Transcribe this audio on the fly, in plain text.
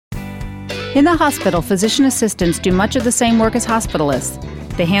In the hospital, physician assistants do much of the same work as hospitalists.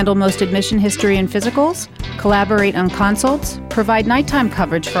 They handle most admission history and physicals, collaborate on consults, provide nighttime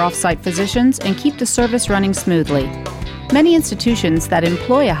coverage for off-site physicians, and keep the service running smoothly. Many institutions that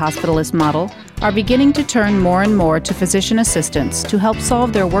employ a hospitalist model are beginning to turn more and more to physician assistants to help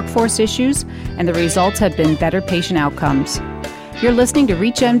solve their workforce issues, and the results have been better patient outcomes. You're listening to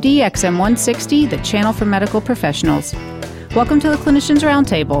ReachMD XM160, the channel for medical professionals. Welcome to the Clinicians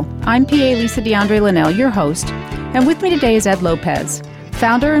Roundtable. I'm PA Lisa DeAndre Linnell, your host, and with me today is Ed Lopez,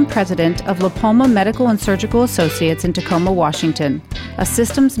 founder and president of La Palma Medical and Surgical Associates in Tacoma, Washington, a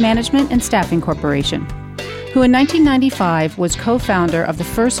systems management and staffing corporation, who in 1995 was co-founder of the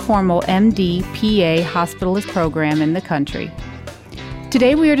first formal MD-PA hospitalist program in the country.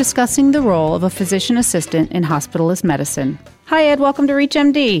 Today we are discussing the role of a physician assistant in hospitalist medicine. Hi Ed, welcome to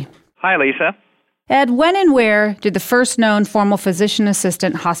ReachMD. Hi Lisa. Ed, when and where did the first known formal physician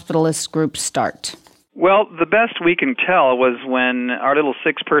assistant hospitalist group start? Well, the best we can tell was when our little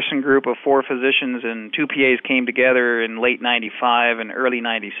 6-person group of 4 physicians and 2 PAs came together in late 95 and early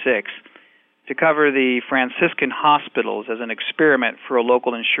 96 to cover the Franciscan hospitals as an experiment for a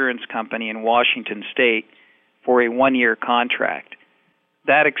local insurance company in Washington State for a 1-year contract.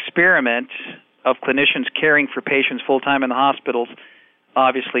 That experiment of clinicians caring for patients full-time in the hospitals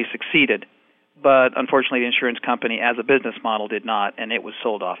obviously succeeded. But unfortunately, the insurance company, as a business model, did not, and it was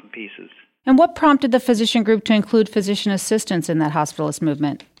sold off in pieces. And what prompted the physician group to include physician assistants in that hospitalist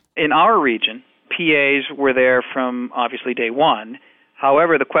movement? In our region, PAs were there from, obviously, day one.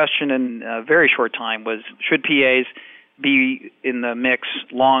 However, the question in a very short time was, should PAs be in the mix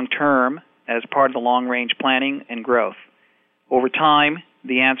long-term as part of the long-range planning and growth? Over time,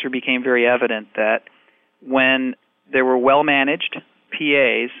 the answer became very evident that when there were well-managed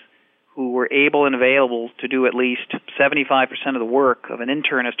PAs who were able and available to do at least 75% of the work of an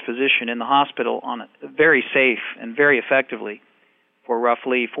internist physician in the hospital on very safe and very effectively for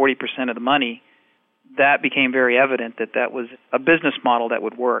roughly 40% of the money, that became very evident that that was a business model that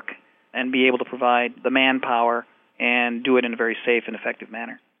would work and be able to provide the manpower and do it in a very safe and effective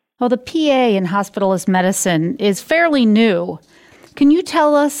manner. Well, the PA in hospitalist medicine is fairly new. Can you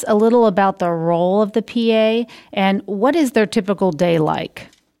tell us a little about the role of the PA and what is their typical day like?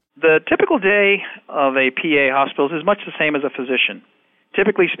 The typical day of a PA hospital is much the same as a physician.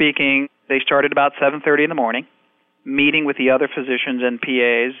 Typically speaking, they start at about 7:30 in the morning, meeting with the other physicians and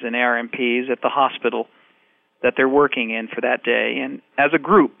PAs and ARMPs at the hospital that they're working in for that day, and as a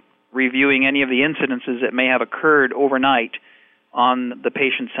group, reviewing any of the incidences that may have occurred overnight on the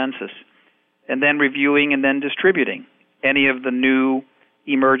patient census, and then reviewing and then distributing any of the new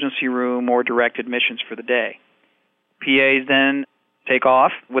emergency room or direct admissions for the day. PAs then take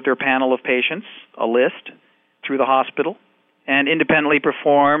off with their panel of patients, a list, through the hospital, and independently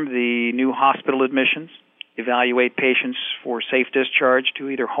perform the new hospital admissions, evaluate patients for safe discharge to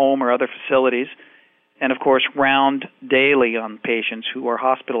either home or other facilities, and of course round daily on patients who are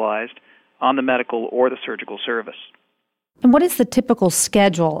hospitalized on the medical or the surgical service. And what is the typical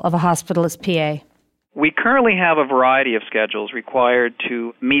schedule of a hospitalist PA? We currently have a variety of schedules required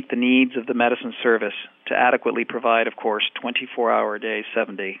to meet the needs of the medicine service to adequately provide, of course, 24-hour-a-day,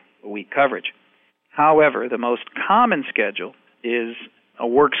 7-day-a-week coverage. However, the most common schedule is a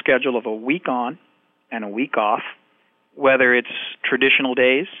work schedule of a week on and a week off, whether it's traditional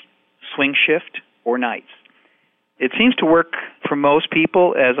days, swing shift, or nights. It seems to work for most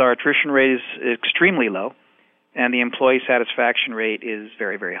people as our attrition rate is extremely low and the employee satisfaction rate is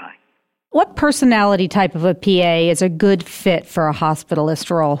very, very high. What personality type of a PA is a good fit for a hospitalist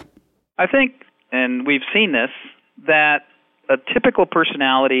role? I think, and we've seen this, that a typical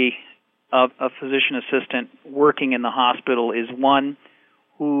personality of a physician assistant working in the hospital is one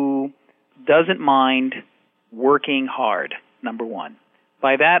who doesn't mind working hard, number one.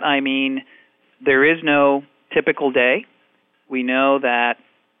 By that I mean there is no typical day. We know that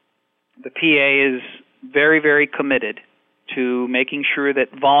the PA is very, very committed to making sure that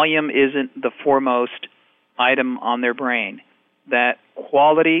volume isn't the foremost item on their brain, that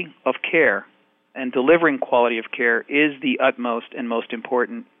quality of care and delivering quality of care is the utmost and most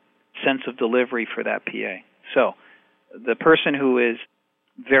important sense of delivery for that PA. So the person who is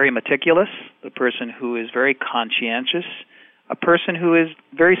very meticulous, the person who is very conscientious, a person who is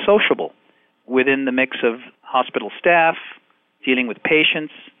very sociable within the mix of hospital staff, dealing with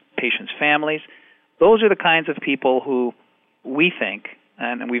patients, patients' families, those are the kinds of people who we think,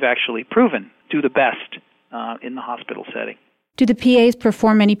 and we've actually proven, do the best in the hospital setting. Do the PAs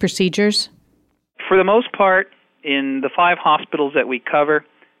perform any procedures? For the most part, in the 5 hospitals that we cover,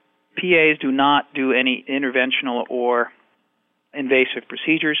 PAs do not do any interventional or invasive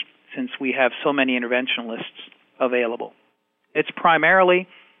procedures. since we have so many interventionalists available. It's primarily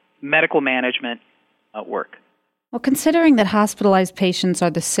medical management work. Well, considering that hospitalized patients are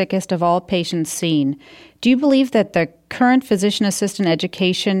the sickest of all patients seen, do you believe that the current physician assistant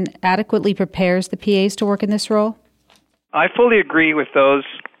education adequately prepares the PAs to work in this role? I fully agree with those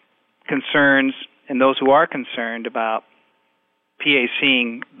concerns and those who are concerned about PAs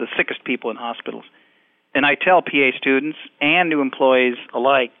seeing the sickest people in hospitals. And I tell PA students and new employees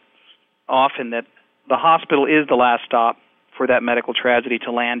alike often that the hospital is the last stop for that medical tragedy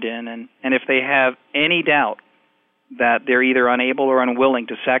to land in, and if they have any doubt that they're either unable or unwilling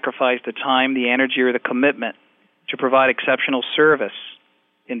to sacrifice the time, the energy, or the commitment to provide exceptional service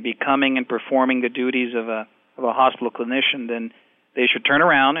in becoming and performing the duties of a hospital clinician, then they should turn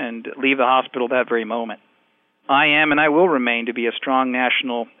around and leave the hospital that very moment. I am and I will remain to be a strong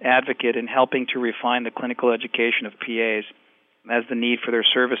national advocate in helping to refine the clinical education of PAs as the need for their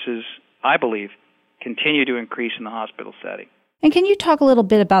services, I believe, continue to increase in the hospital setting. And can you talk a little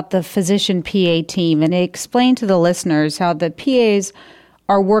bit about the physician PA team and explain to the listeners how the PAs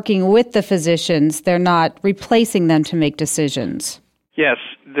are working with the physicians, they're not replacing them to make decisions? Yes,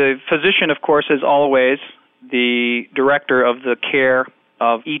 the physician, of course, is always the director of the care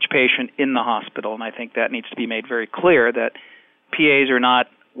of each patient in the hospital, and I think that needs to be made very clear that PAs are not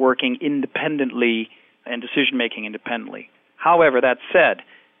working independently and decision-making independently. However, that said,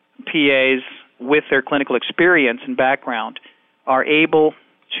 PAs, with their clinical experience and background, are able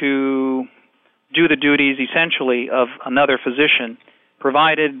to do the duties essentially of another physician,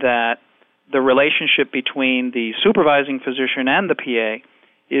 provided that the relationship between the supervising physician and the PA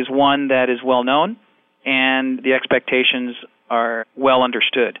is one that is well known and the expectations are well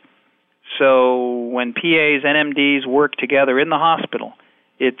understood. So when PAs and MDs work together in the hospital,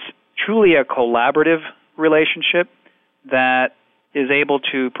 it's truly a collaborative relationship that is able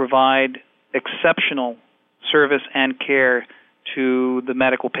to provide exceptional service and care to the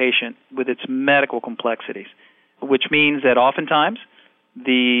medical patient with its medical complexities, which means that oftentimes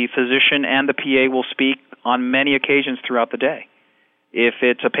the physician and the PA will speak on many occasions throughout the day. If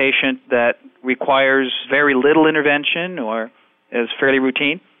it's a patient that requires very little intervention or is fairly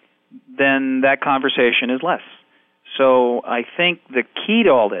routine, then that conversation is less. So I think the key to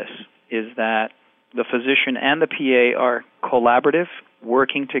all this is that the physician and the PA are collaborative,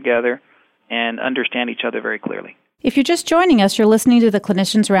 working together, and understand each other very clearly. If you're just joining us, you're listening to the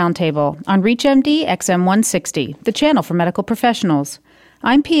Clinicians Roundtable on ReachMD XM 160, the channel for medical professionals.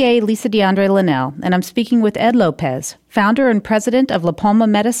 I'm PA Lisa DeAndre Linnell, and I'm speaking with Ed Lopez, founder and president of La Palma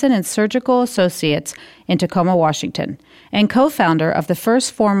Medicine and Surgical Associates in Tacoma, Washington, and co-founder of the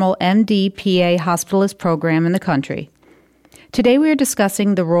first formal MD PA hospitalist program in the country. Today we are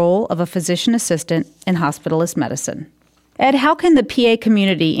discussing the role of a physician assistant in hospitalist medicine. Ed, how can the PA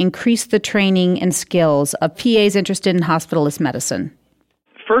community increase the training and skills of PAs interested in hospitalist medicine?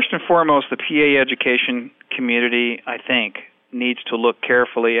 First and foremost, the PA education community, I think, needs to look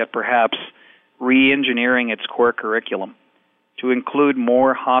carefully at perhaps re-engineering its core curriculum to include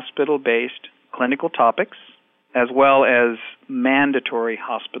more hospital-based clinical topics as well as mandatory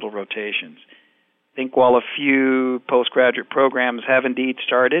hospital rotations. I think while a few postgraduate programs have indeed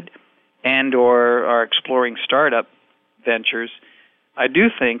started and or are exploring startup ventures, I do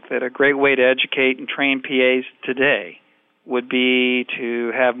think that a great way to educate and train PAs today would be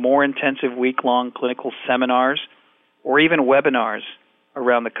to have more intensive week-long clinical seminars or even webinars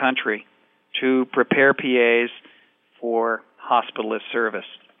around the country to prepare PAs for hospitalist service.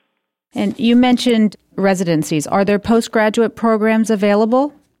 And you mentioned residencies. Are there postgraduate programs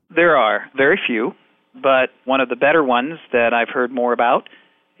available? There are, very few, but one of the better ones that I've heard more about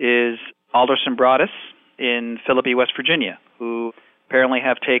is Alderson Broaddus in Philippi, West Virginia, who apparently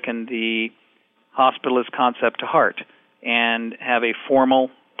have taken the hospitalist concept to heart and have a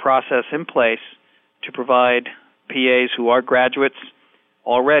formal process in place to provide PAs who are graduates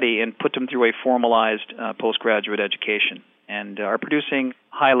already and put them through a formalized postgraduate education and are producing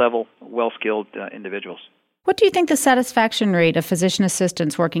high-level, well-skilled individuals. What do you think the satisfaction rate of physician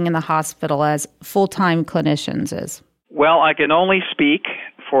assistants working in the hospital as full-time clinicians is? Well, I can only speak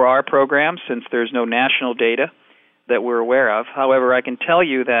for our program since there's no national data that we're aware of. However, I can tell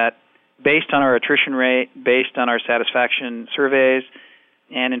you that based on our attrition rate, based on our satisfaction surveys,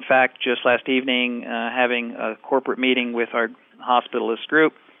 and in fact, just last evening, having a corporate meeting with our hospitalist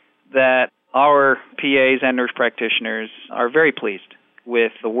group, that our PAs and nurse practitioners are very pleased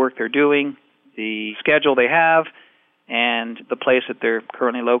with the work they're doing, the schedule they have, and the place that they're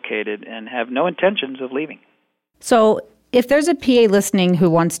currently located, and have no intentions of leaving. So if there's a PA listening who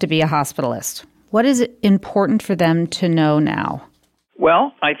wants to be a hospitalist, what is important for them to know now?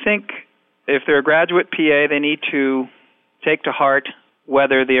 Well, I think if they're a graduate PA, they need to take to heart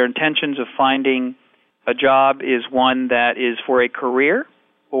whether their intentions of finding a job is one that is for a career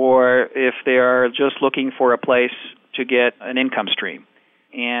or if they are just looking for a place to get an income stream.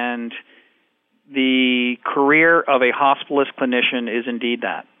 And the career of a hospitalist clinician is indeed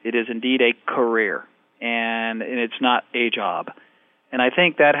that. It is indeed a career, and it's not a job. And I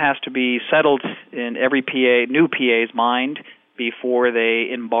think that has to be settled in every new PA's mind before they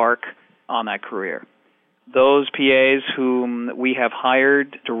embark on that career. Those PAs whom we have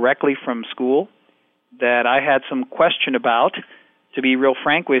hired directly from school that I had some question about, to be real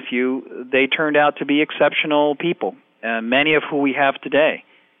frank with you, they turned out to be exceptional people, many of who we have today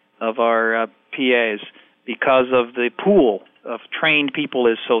of our PAs, because of the pool of trained people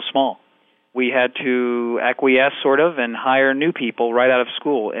is so small. We had to acquiesce sort of and hire new people right out of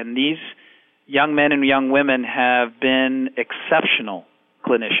school. And these young men and young women have been exceptional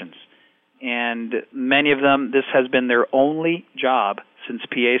clinicians. And many of them, this has been their only job since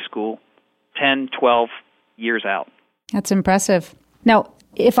PA school, 10, 12 years out. That's impressive. Now,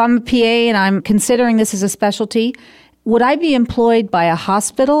 if I'm a PA and I'm considering this as a specialty, would I be employed by a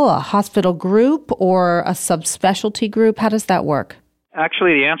hospital group, or a subspecialty group? How does that work?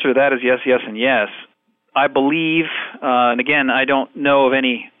 Actually, the answer to that is yes, yes, and yes. I believe, and again, I don't know of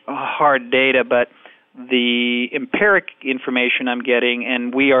any hard data, but the empiric information I'm getting,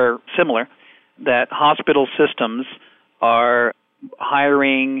 and we are similar, that hospital systems are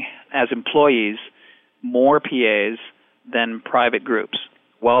hiring as employees more PAs than private groups.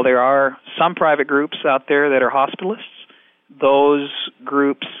 While there are some private groups out there that are hospitalists, those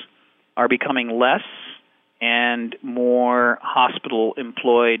groups are becoming less and more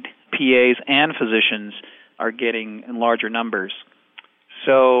hospital-employed PAs and physicians are getting in larger numbers.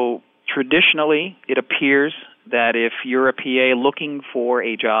 So traditionally, it appears that if you're a PA looking for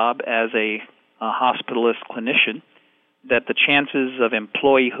a job as a hospitalist clinician, that the chances of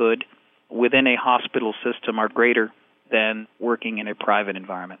employeehood within a hospital system are greater than working in a private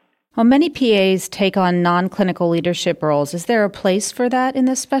environment. Well, many PAs take on non-clinical leadership roles. Is there a place for that in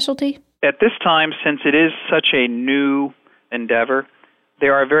this specialty? At this time, since it is such a new endeavor,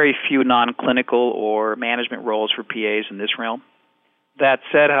 there are very few non-clinical or management roles for PAs in this realm. That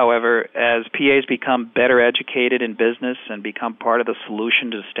said, however, as PAs become better educated in business and become part of the solution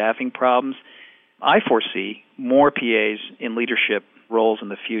to staffing problems, I foresee more PAs in leadership roles in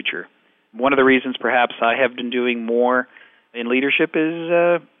the future. One of the reasons perhaps I have been doing more in leadership is,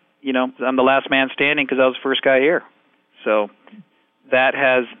 I'm the last man standing because I was the first guy here. So that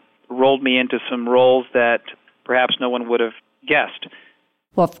has rolled me into some roles that perhaps no one would have guessed.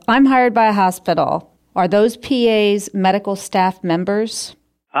 Well, if I'm hired by a hospital, are those PAs medical staff members?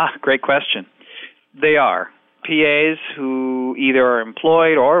 Great question. They are. PAs who either are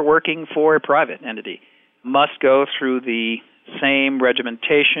employed or working for a private entity must go through the same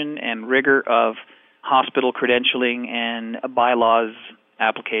regimentation and rigor of hospital credentialing and bylaws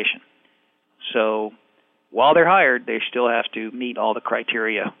application. So while they're hired, they still have to meet all the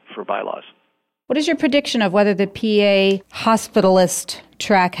criteria for bylaws. What is your prediction of whether the PA hospitalist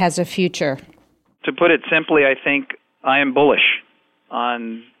track has a future? To put it simply, I think I am bullish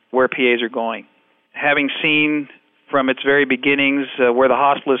on where PAs are going. Having seen from its very beginnings where the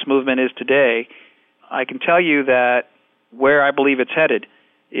hospitalist movement is today, I can tell you that where I believe it's headed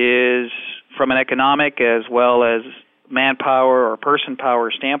is from an economic as well as manpower or person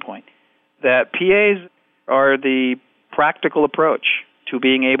power standpoint, that PAs are the practical approach to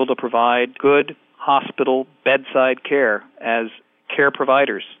being able to provide good hospital bedside care as care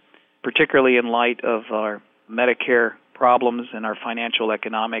providers, particularly in light of our Medicare problems and our financial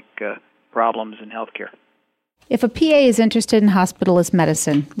economic problems in healthcare. If a PA is interested in hospitalist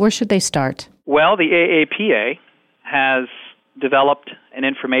medicine, where should they start? Well, the AAPA has developed an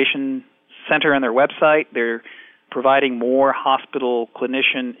information center on their website. They're providing more hospital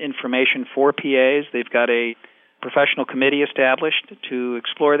clinician information for PAs. They've got a professional committee established to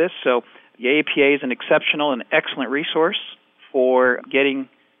explore this. So the AAPA is an exceptional and excellent resource for getting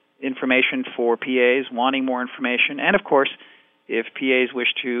information for PAs wanting more information. And, of course, if PAs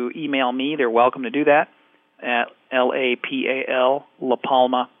wish to email me, they're welcome to do that at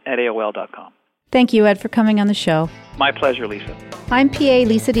lapal.lapalma@aol.com. Thank you, Ed, for coming on the show. My pleasure, Lisa. I'm PA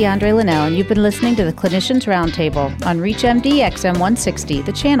Lisa DeAndre Linnell, and you've been listening to the Clinicians Roundtable on ReachMD XM160,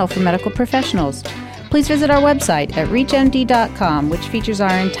 the channel for medical professionals. Please visit our website at reachmd.com, which features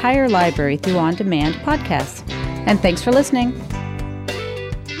our entire library through on-demand podcasts. And thanks for listening.